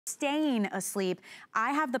staying asleep,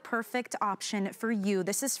 I have the perfect option for you.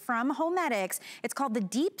 This is from HoMedics. It's called the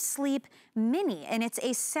Deep Sleep Mini, and it's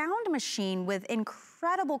a sound machine with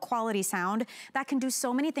incredible quality sound that can do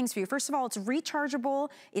so many things for you. First of all, it's rechargeable,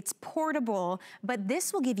 it's portable, but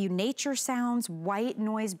this will give you nature sounds, white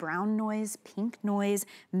noise, brown noise, pink noise,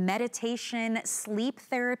 meditation, sleep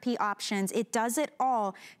therapy options. It does it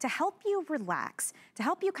all to help you relax, to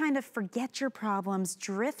help you kind of forget your problems,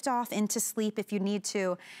 drift off into sleep if you need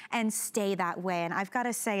to, and stay that way. And I've got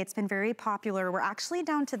to say, it's been very popular. We're actually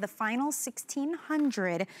down to the final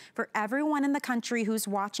 1,600 for everyone in the country who's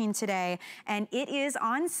watching today, and it is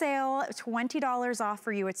on sale, $20 off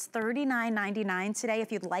for you. It's $39.99 today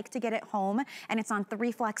if you'd like to get it home, and it's on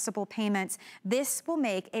 3 flexible payments. This will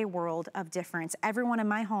make a world of difference. Everyone in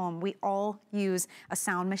my home, we all use a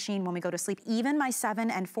sound machine when we go to sleep. Even my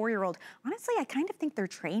 7- and 4-year-old. Honestly, I kind of think they're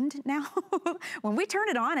trained now. When we turn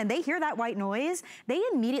it on and they hear that white noise, they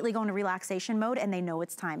immediately go into relaxation mode and they know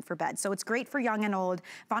it's time for bed. So it's great for young and old.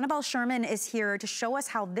 Vonabelle Sherman is here to show us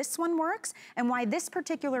how this one works and why this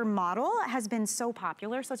particular model has been so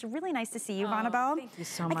popular. So it's really nice to see you, Vonabelle. Thank you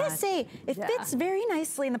so much. I gotta say, it fits very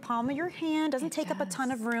nicely in the palm of your hand, doesn't take up a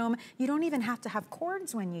ton of room. You don't even have to have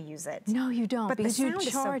cords when you use it. No, you don't. But because the sound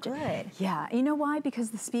you charge is so good. Yeah, you know why?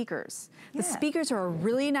 Because the speakers. The speakers are a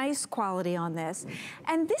really nice quality on this.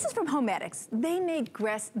 And this is from HoMedics. They made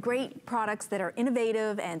great products that are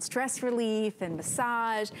innovative and stress relief and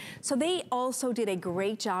massage. So they also did a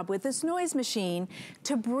great job with this noise machine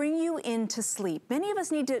to bring you into sleep. Many of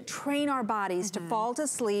us need to train our bodies to fall to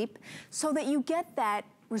sleep so that you get that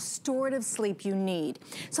restorative sleep you need.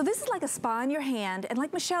 So this is like a spa in your hand, and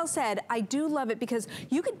like Michelle said, I do love it because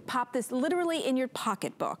you could pop this literally in your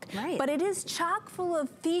pocketbook. Right. But it is chock full of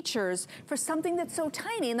features for something that's so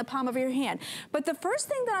tiny in the palm of your hand. But the first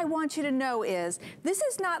thing that I want you to know is, this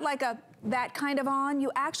is not like that kind of on. You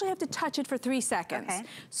actually have to touch it for 3 seconds. Okay.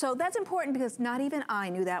 So that's important because not even I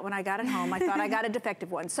knew that when I got it home. I thought I got a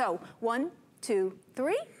defective one. So 1, 2,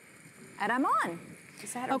 3, and I'm on.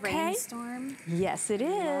 Is that a rainstorm? Yes, it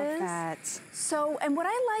is. I love that. So, and what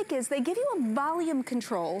I like is they give you a volume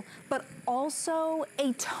control, but also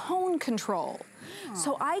a tone control. Oh.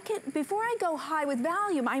 So I can, before I go high with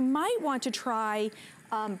volume, I might want to try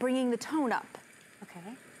bringing the tone up.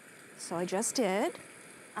 Okay. So I just did.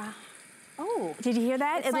 Oh. Did you hear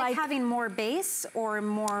that? It's like having more bass or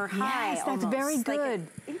more high. Yes, that's very good.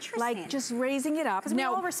 Interesting. Like just raising it up. Because we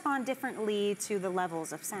all respond differently to the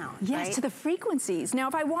levels of sound, yes, right? to the frequencies. Now,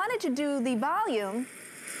 if I wanted to do the volume,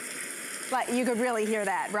 like you could really hear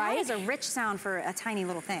that, right? That is a rich sound for a tiny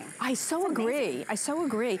little thing. I so agree. I so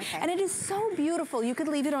agree. Okay. And it is so beautiful. You could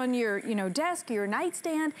leave it on your, desk, your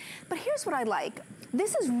nightstand. But here's what I like.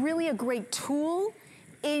 This is really a great tool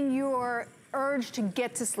in your urge to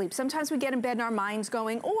get to sleep. Sometimes we get in bed and our mind's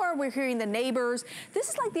going, or we're hearing the neighbors. This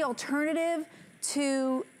is like the alternative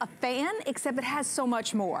to a fan, except it has so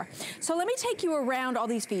much more. So let me take you around all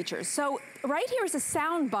these features. So right here is a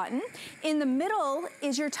sound button. In the middle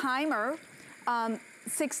is your timer,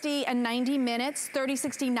 60 and 90 minutes, 30,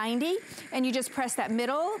 60, 90, and you just press that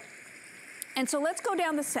middle. And so let's go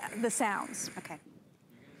down the sounds. Okay.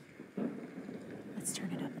 Let's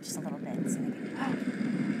turn it up just a little bit. So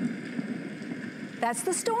that's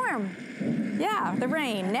the storm. Yeah, the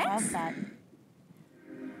rain. Next. I love that.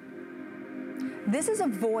 This is a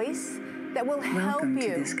voice that will help you. Welcome to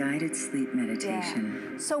this guided sleep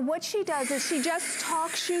meditation. Yeah. So what she does is she just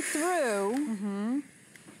talks you through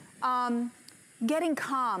getting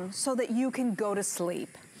calm so that you can go to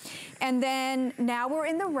sleep. And then now we're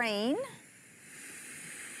in the rain.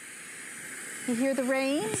 You hear the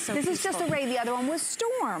rain? So this is just a rain. The other one was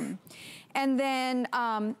storm. And then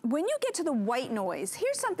when you get to the white noise,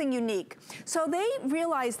 here's something unique. So they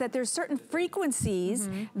realize that there's certain frequencies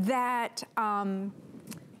that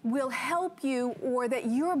will help you, or that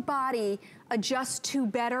your body adjusts to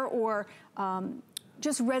better, or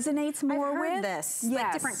just resonates more with. I've heard this. Yes.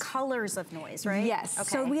 Like different colors of noise, right? Yes. Okay.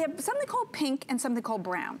 So we have something called pink and something called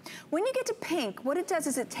brown. When you get to pink, what it does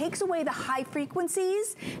is it takes away the high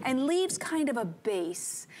frequencies and leaves kind of a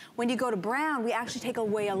bass. When you go to brown, we actually take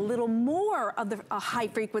away a little more of the high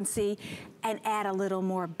frequency and add a little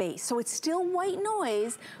more bass. So it's still white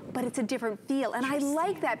noise, but it's a different feel. And I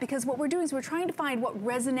like that because what we're doing is we're trying to find what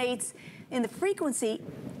resonates in the frequency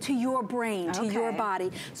to your brain, to your body,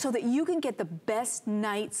 so that you can get the best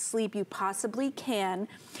night's sleep you possibly can.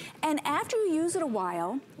 And after you use it a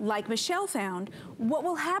while, like Michelle found, what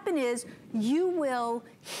will happen is you will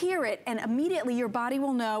hear it and immediately your body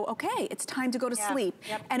will know, okay, it's time to go to sleep.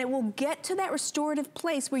 And it will get to that restorative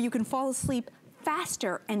place where you can fall asleep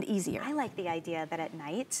faster and easier. I like the idea that at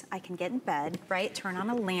night I can get in bed, right? Turn on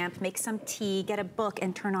a lamp, make some tea, get a book,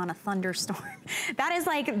 and turn on a thunderstorm. That is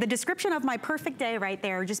like the description of my perfect day right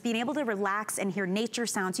there. Just being able to relax and hear nature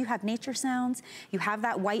sounds. You have nature sounds, you have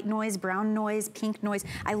that white noise, brown noise, pink noise.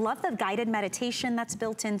 I love the guided meditation that's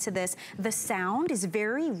built into this. The sound is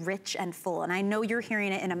very rich and full, and I know you're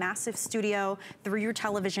hearing it in a massive studio through your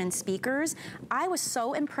television speakers. I was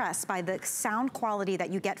so impressed by the sound quality that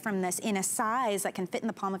you get from this in a size that can fit in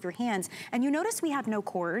the palm of your hands. And you notice we have no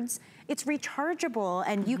cords. It's rechargeable,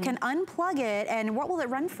 and you can unplug it, and what will it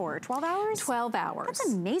run for? 12 hours? 12 hours.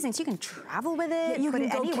 That's amazing. So you can travel with it, you put can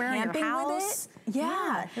it go anywhere in your camping house. with it.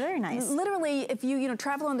 Yeah, very nice. Literally, if you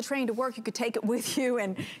travel on the train to work, you could take it with you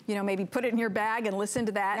and maybe put it in your bag and listen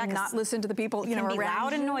to that and not listen to the people around you. It can be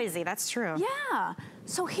loud and you. noisy, that's true. Yeah.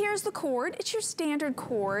 So here's the cord. It's your standard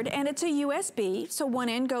cord, and it's a USB. So one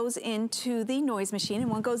end goes into the noise machine, and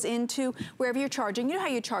one goes into wherever you're charging. You know how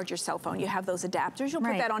you charge your cell phone? You have those adapters. You'll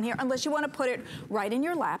put that on here, unless you want to put it right in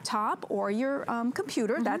your laptop or your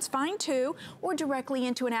computer. That's fine too, or directly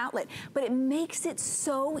into an outlet. But it makes it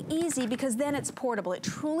so easy because then it's portable. It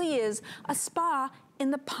truly is a spa in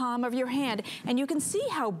the palm of your hand, and you can see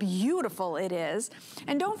how beautiful it is.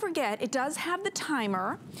 And don't forget, it does have the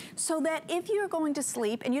timer, so that if you're going to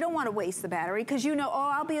sleep and you don't want to waste the battery, because oh,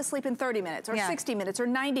 I'll be asleep in 30 minutes or 60 minutes or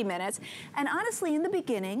 90 minutes. And honestly, in the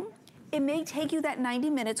beginning, it may take you that 90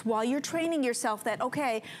 minutes while you're training yourself that,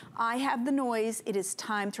 okay, I have the noise, it is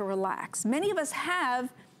time to relax. Many of us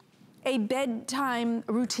have a bedtime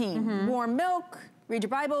routine. Warm milk, read your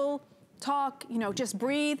Bible, talk, just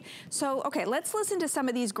breathe. So, okay, let's listen to some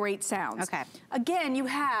of these great sounds. Okay. Again, you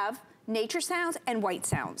have nature sounds and white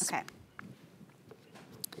sounds. Okay.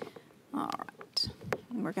 All right.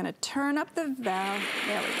 And we're gonna turn up the valve.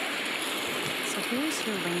 There we go. So here's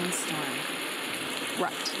your rainstorm.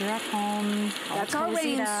 Right. You're at home. That's our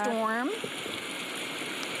rainstorm.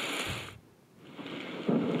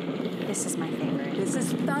 This is my favorite. This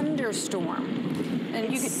is thunderstorm.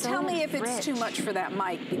 And you can tell me if it's too much for that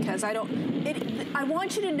mic, because I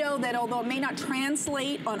want you to know that although it may not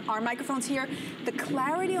translate on our microphones here, the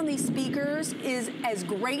clarity on these speakers is as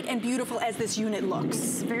great and beautiful as this unit looks.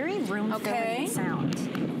 It's very room-filling sound.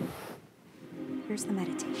 Here's the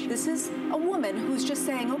meditation. This is a woman who's just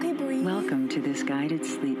saying, okay, breathe. Welcome to this guided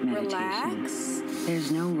sleep meditation. Relax.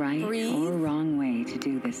 There's no right or wrong way to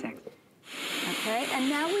do this exercise. Okay, and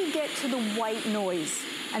now we get to the white noise.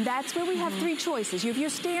 And that's where we have three choices. You have your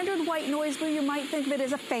standard white noise where you might think of it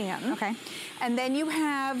as a fan. Okay. And then you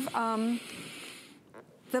have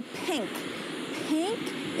the pink. Pink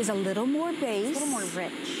is a little more bass. It's a little more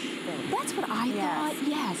rich. That's what I thought,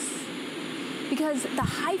 yes. Because the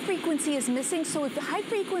high frequency is missing, so if the high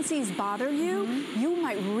frequencies bother you, you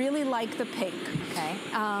might really like the pink. Okay.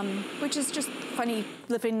 Which is just funny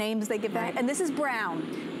living names they give that. And this is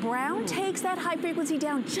brown. Brown takes that high frequency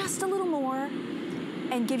down just a little more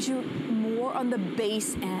and gives you more on the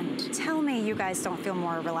bass end. Tell me you guys don't feel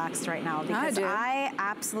more relaxed right now, because I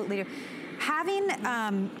absolutely do.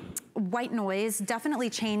 Having white noise definitely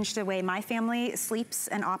changed the way my family sleeps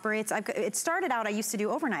and operates. It started out, I used to do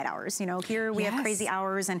overnight hours. Here we have crazy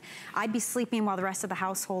hours, and I'd be sleeping while the rest of the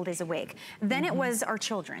household is awake. Then it was our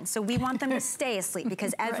children. So we want them to stay asleep,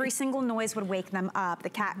 because every single noise would wake them up. The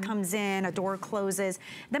cat comes in, a door closes.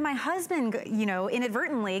 Then my husband,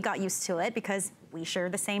 inadvertently got used to it because we share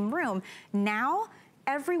the same room. Now,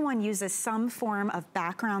 everyone uses some form of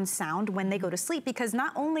background sound when they go to sleep, because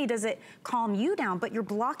not only does it calm you down, but you're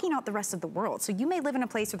blocking out the rest of the world. So you may live in a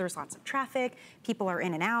place where there's lots of traffic, people are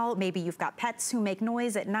in and out, maybe you've got pets who make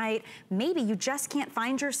noise at night, maybe you just can't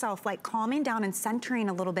find yourself like calming down and centering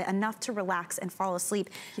a little bit enough to relax and fall asleep.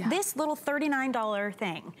 This little $39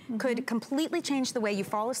 thing could completely change the way you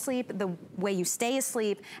fall asleep, the way you stay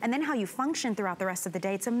asleep, and then how you function throughout the rest of the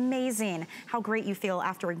day. It's amazing how great you feel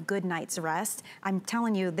after a good night's rest. I'm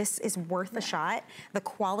telling you, this is worth a shot. The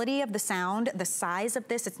quality of the sound, the size of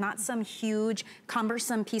this, it's not some huge,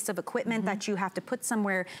 cumbersome piece of equipment that you have to put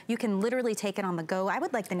somewhere. You can literally take it on the go. I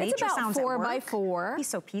would like the nature sounds at work. It's about 4x4. Be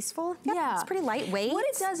so peaceful. Yeah, it's pretty lightweight. What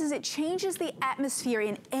it does is it changes the atmosphere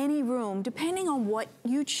in any room depending on what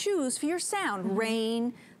you choose for your sound.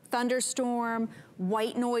 Rain, thunderstorm,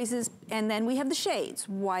 white noises, and then we have the shades,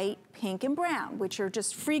 white, pink, and brown, which are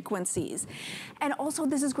just frequencies. And also,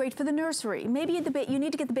 this is great for the nursery. Maybe you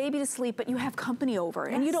need to get the baby to sleep, but you have company over,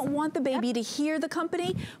 and you don't want the baby to hear the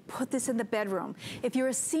company, put this in the bedroom. If you're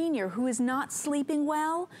a senior who is not sleeping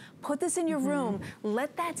well, put this in your room.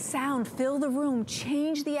 Let that sound fill the room,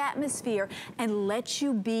 change the atmosphere, and let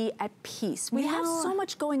you be at peace. We have so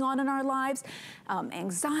much going on in our lives,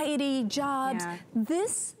 anxiety, jobs.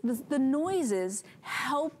 The noises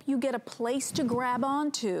help you get a place to grab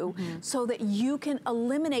onto so that you can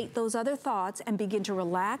eliminate those other thoughts and begin to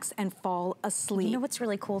relax and fall asleep. You know what's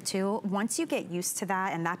really cool too? Once you get used to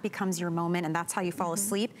that and that becomes your moment and that's how you fall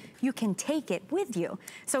asleep, you can take it with you.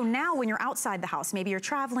 So now when you're outside the house, maybe you're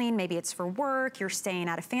traveling, maybe it's for work, you're staying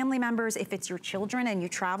at a family member's, if it's your children and you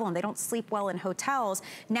travel and they don't sleep well in hotels,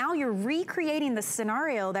 now you're recreating the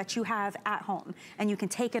scenario that you have at home and you can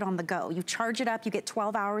take it on the go. You charge it up, you get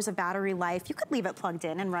 12 hours of battery life. You could leave it plugged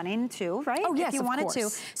in and running too, right? Oh yes, if you wanted to.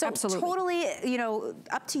 So absolutely. Totally, you know,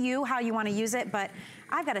 up to you how you want to use it, but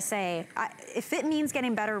I've got to say, if it means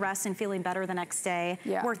getting better rest and feeling better the next day,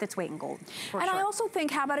 worth its weight in gold. And I also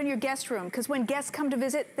think, how about in your guest room? Because when guests come to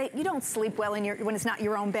visit, you don't sleep well when it's not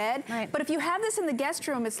your own bed. Right. But if you have this in the guest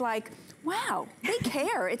room, it's like, wow, they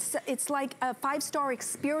care. It's like a 5-star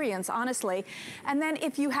experience, honestly. And then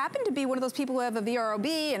if you happen to be one of those people who have a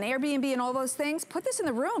VRBO, an Airbnb, and all those things, put this in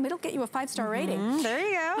the room. It'll get you a 5-star rating. There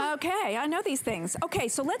you go. Okay, I know these things. Okay,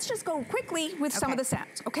 so let's just go quickly with some of the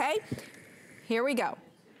sounds, okay? Here we go.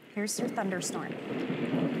 Here's your thunderstorm.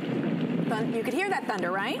 You could hear that thunder,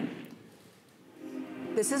 right?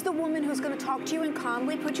 This is the woman who's going to talk to you and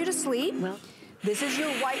calmly put you to sleep. Well, this is your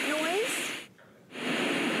white noise,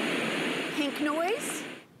 pink noise,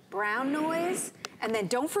 brown noise, and then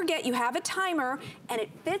don't forget you have a timer and it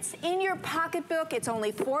fits in your pocketbook. It's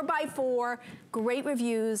only 4x4. Great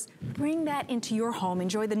reviews. Bring that into your home.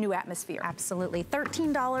 Enjoy the new atmosphere. Absolutely.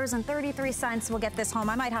 $13.33 will get this home.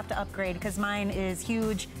 I might have to upgrade because mine is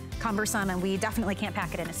huge, cumbersome, and we definitely can't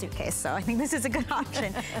pack it in a suitcase. So I think this is a good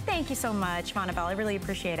option. Thank you so much, Montebelle. I really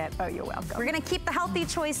appreciate it. Oh, you're welcome. We're going to keep the healthy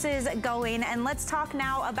choices going, and let's talk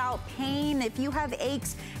now about pain. If you have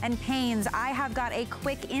aches and pains, I have got a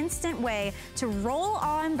quick, instant way to roll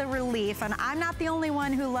on the relief, and I'm not the only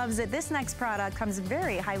one who loves it. This next product comes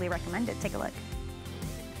very highly recommended. Take a look.